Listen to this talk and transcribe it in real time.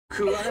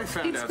Who I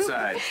found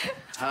outside.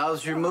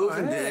 How's your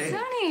moving day?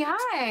 Sonny,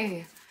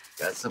 hi.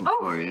 Got some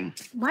for you.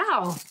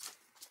 Wow.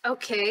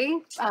 Okay.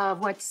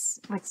 What's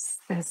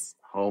this?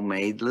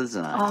 Homemade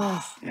lasagna.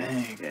 Oh,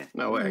 Yeah.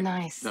 No way.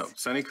 nice. No,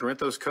 Sonny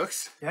Corinthos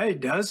cooks? Yeah, he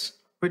does.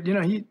 But, you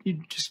know, he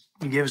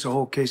gave us a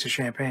whole case of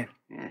champagne.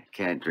 Yeah,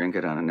 can't drink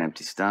it on an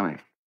empty stomach.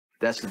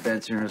 That's the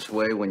Bensonhurst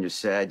way. When you're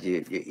sad,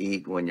 you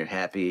eat. When you're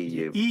happy,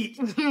 you Eat.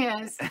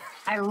 Yes,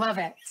 I love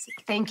it.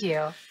 Thank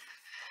you.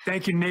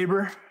 Thank you,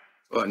 neighbor.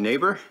 What,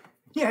 neighbor?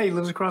 Yeah, he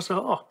lives across the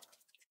hall.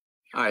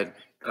 I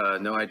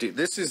no idea.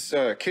 This is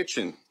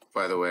kitchen,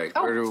 by the way.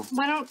 Oh,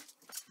 why don't?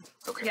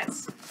 Okay.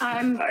 Yes,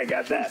 I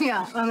got that.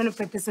 Yeah, I'm gonna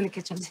put this in the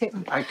kitchen too.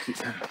 I